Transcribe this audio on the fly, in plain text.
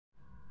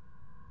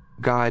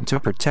Guide to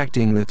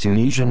Protecting the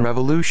Tunisian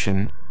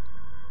Revolution.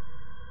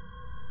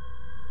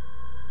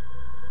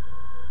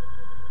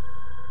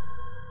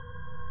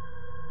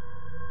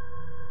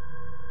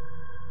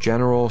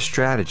 General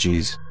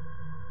strategies.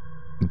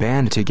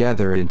 Band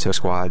together into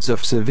squads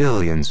of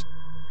civilians.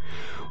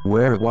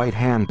 Wear white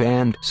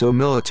handband so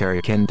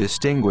military can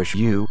distinguish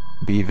you,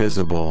 be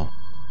visible.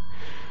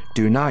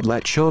 Do not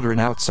let children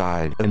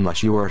outside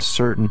unless you are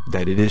certain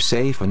that it is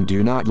safe, and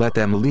do not let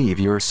them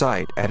leave your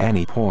sight at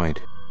any point.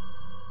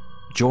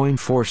 Join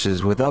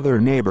forces with other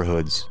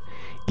neighborhoods.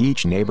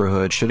 Each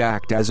neighborhood should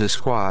act as a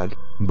squad,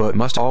 but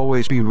must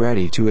always be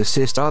ready to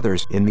assist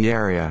others in the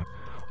area.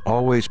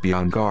 Always be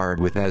on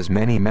guard with as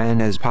many men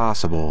as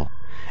possible.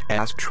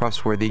 Ask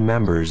trustworthy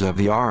members of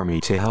the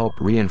army to help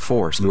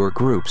reinforce your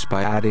groups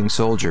by adding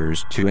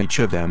soldiers to each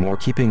of them or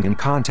keeping in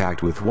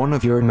contact with one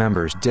of your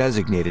members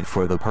designated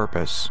for the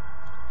purpose.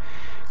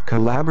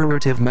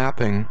 Collaborative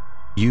mapping.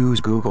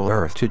 Use Google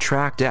Earth to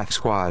track death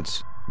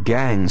squads,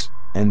 gangs,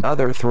 and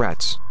other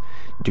threats.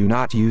 Do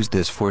not use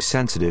this for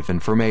sensitive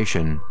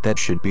information that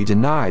should be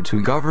denied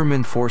to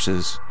government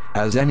forces,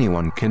 as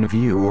anyone can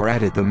view or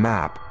edit the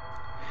map.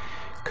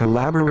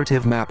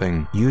 Collaborative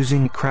mapping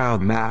using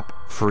CrowdMap,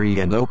 free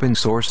and open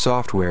source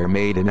software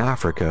made in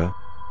Africa.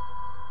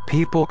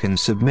 People can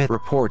submit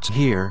reports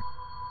here.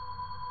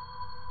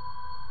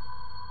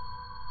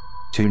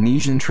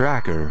 Tunisian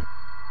Tracker.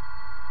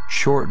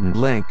 Shortened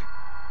link.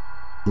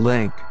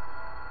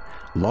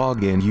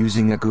 Log in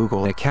using a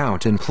Google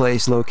account and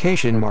place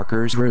location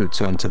markers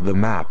routes onto the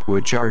map,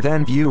 which are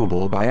then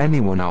viewable by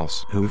anyone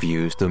else who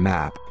views the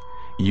map.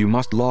 You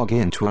must log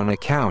in to an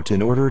account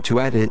in order to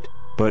edit,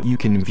 but you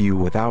can view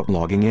without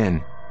logging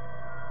in.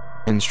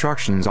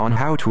 Instructions on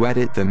how to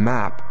edit the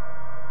map.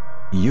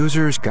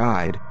 User's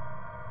Guide.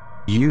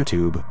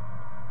 YouTube.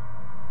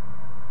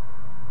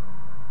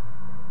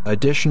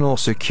 Additional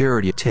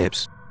security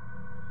tips.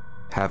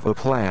 Have a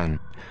plan.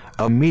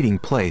 A meeting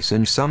place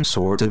and some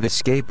sort of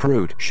escape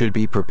route should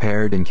be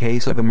prepared in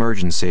case of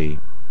emergency.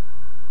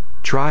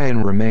 Try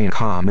and remain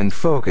calm and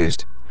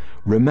focused.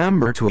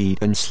 Remember to eat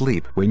and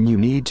sleep when you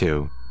need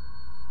to.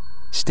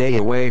 Stay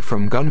away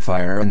from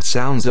gunfire and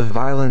sounds of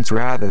violence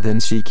rather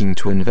than seeking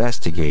to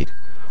investigate.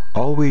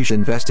 Always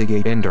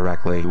investigate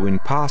indirectly when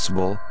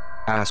possible.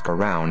 Ask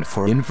around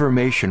for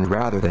information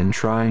rather than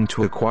trying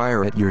to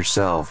acquire it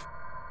yourself.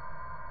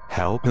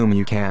 Help whom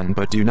you can,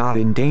 but do not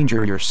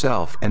endanger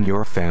yourself and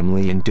your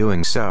family in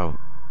doing so.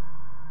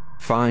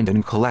 Find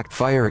and collect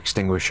fire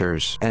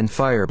extinguishers and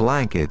fire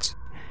blankets.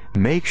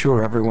 Make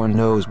sure everyone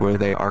knows where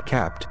they are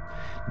kept.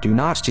 Do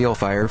not steal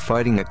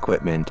firefighting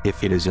equipment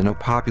if it is in a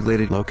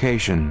populated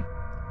location.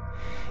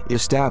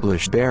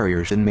 Establish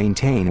barriers and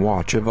maintain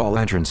watch of all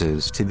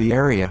entrances to the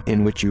area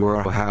in which you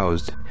are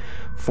housed.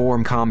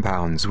 Form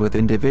compounds with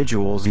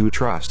individuals you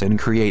trust and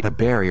create a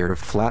barrier of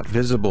flat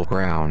visible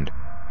ground.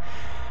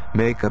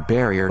 Make a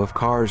barrier of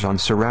cars on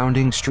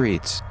surrounding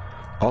streets.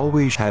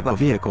 Always have a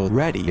vehicle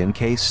ready in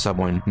case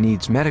someone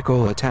needs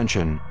medical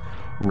attention.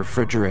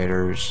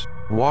 Refrigerators,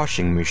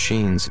 washing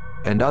machines,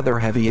 and other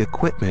heavy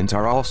equipment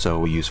are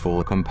also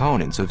useful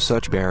components of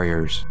such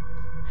barriers.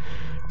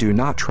 Do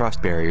not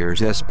trust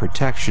barriers as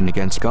protection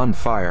against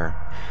gunfire.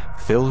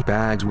 Fill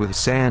bags with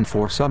sand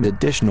for some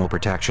additional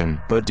protection,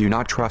 but do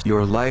not trust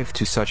your life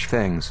to such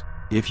things.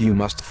 If you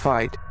must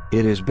fight,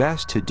 it is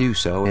best to do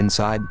so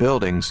inside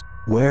buildings,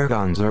 where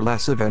guns are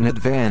less of an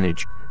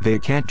advantage. They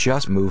can't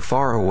just move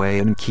far away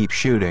and keep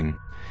shooting.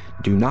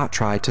 Do not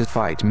try to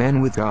fight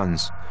men with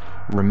guns.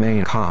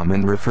 Remain calm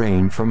and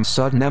refrain from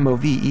sudden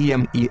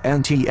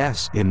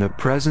movements in the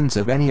presence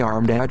of any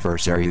armed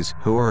adversaries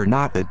who are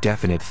not a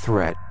definite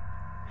threat.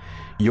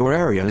 Your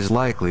area is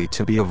likely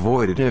to be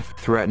avoided if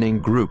threatening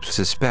groups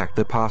suspect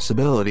the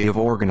possibility of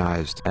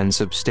organized and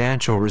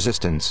substantial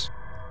resistance.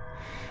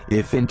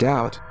 If in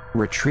doubt,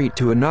 retreat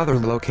to another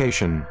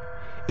location.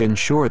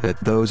 Ensure that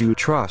those you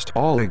trust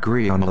all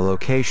agree on a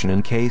location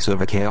in case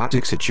of a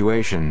chaotic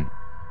situation.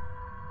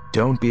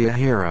 Don't be a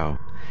hero,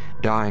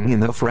 dying in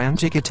the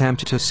frantic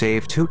attempt to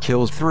save 2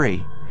 kills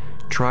 3.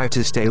 Try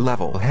to stay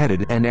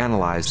level-headed and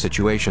analyze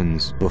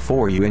situations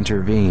before you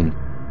intervene.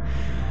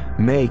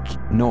 Make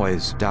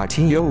noise.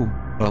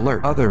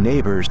 Alert other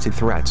neighbors to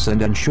threats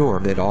and ensure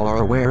that all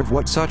are aware of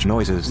what such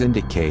noises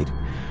indicate.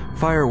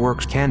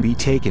 Fireworks can be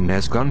taken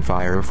as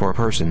gunfire for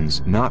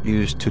persons not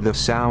used to the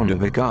sound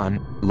of a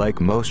gun,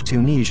 like most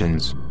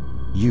Tunisians.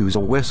 Use a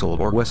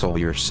whistle or whistle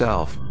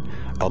yourself.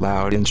 A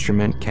loud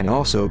instrument can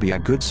also be a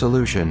good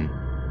solution.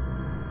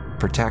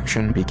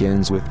 Protection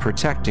begins with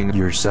protecting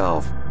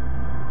yourself.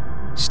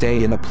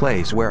 Stay in a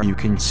place where you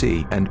can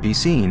see and be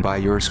seen by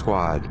your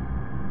squad.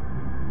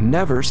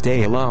 Never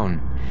stay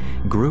alone.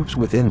 Groups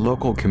within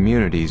local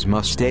communities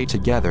must stay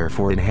together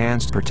for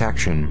enhanced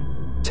protection.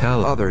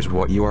 Tell others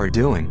what you are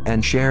doing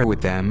and share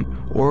with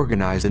them.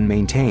 Organize and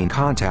maintain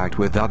contact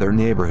with other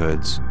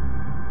neighborhoods.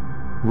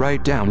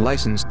 Write down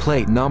license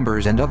plate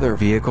numbers and other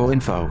vehicle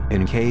info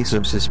in case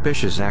of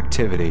suspicious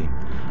activity.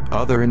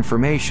 Other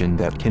information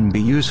that can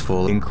be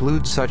useful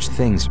includes such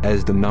things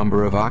as the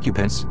number of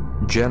occupants,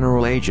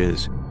 general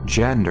ages,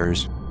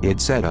 genders,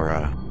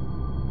 etc.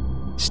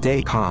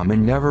 Stay calm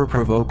and never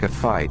provoke a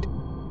fight.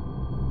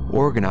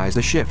 Organize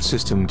a shift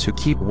system to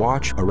keep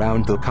watch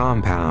around the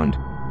compound.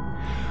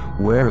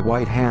 Wear a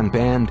white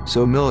handband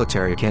so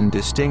military can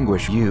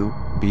distinguish you.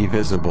 Be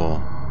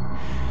visible.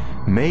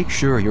 Make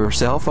sure your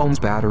cell phone's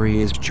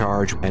battery is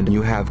charged and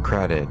you have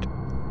credit.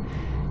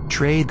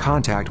 Trade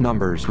contact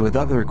numbers with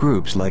other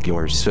groups like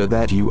yours so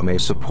that you may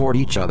support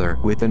each other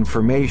with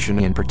information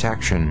and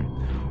protection.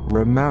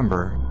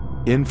 Remember,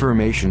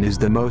 information is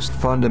the most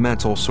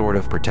fundamental sort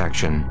of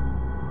protection.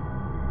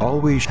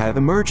 Always have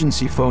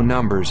emergency phone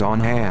numbers on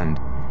hand.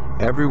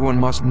 Everyone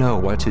must know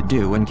what to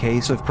do in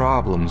case of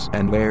problems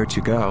and where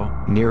to go,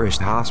 nearest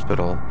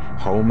hospital,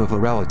 home of a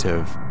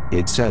relative,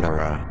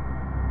 etc.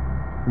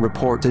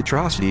 Report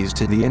atrocities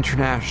to the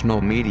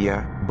international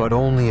media, but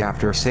only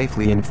after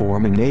safely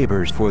informing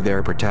neighbors for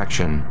their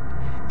protection.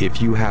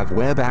 If you have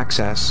web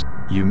access,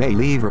 you may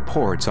leave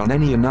reports on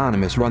any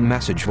anonymous run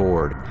message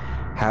board.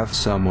 Have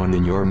someone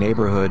in your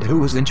neighborhood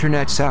who is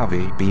internet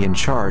savvy be in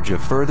charge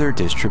of further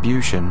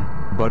distribution,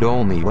 but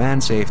only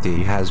when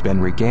safety has been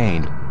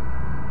regained.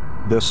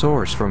 The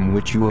source from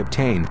which you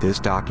obtained this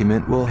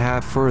document will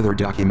have further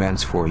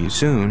documents for you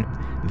soon.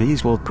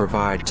 These will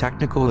provide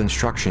technical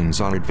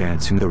instructions on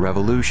advancing the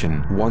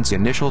revolution once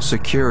initial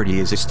security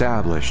is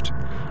established.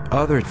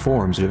 Other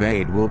forms of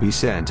aid will be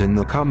sent in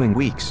the coming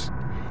weeks.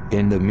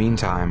 In the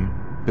meantime,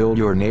 build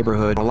your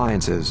neighborhood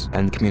alliances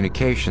and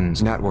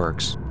communications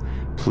networks.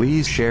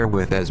 Please share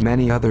with as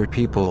many other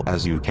people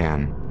as you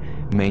can.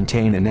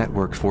 Maintain a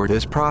network for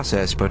this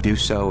process, but do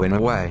so in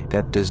a way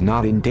that does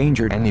not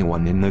endanger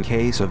anyone in the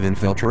case of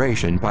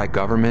infiltration by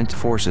government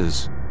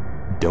forces.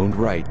 Don't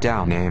write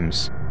down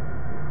names.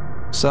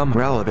 Some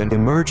relevant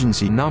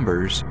emergency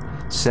numbers: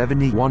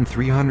 71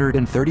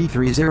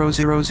 333 000,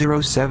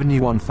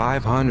 71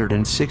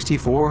 560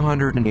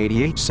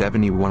 488,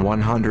 71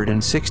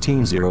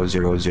 116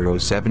 000,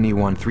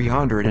 71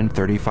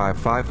 335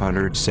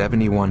 500,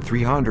 71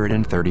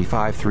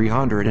 335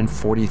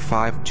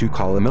 345 to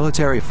call the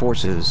military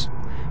forces.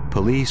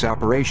 Police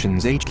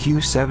Operations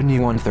HQ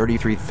 71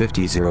 33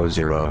 50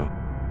 00.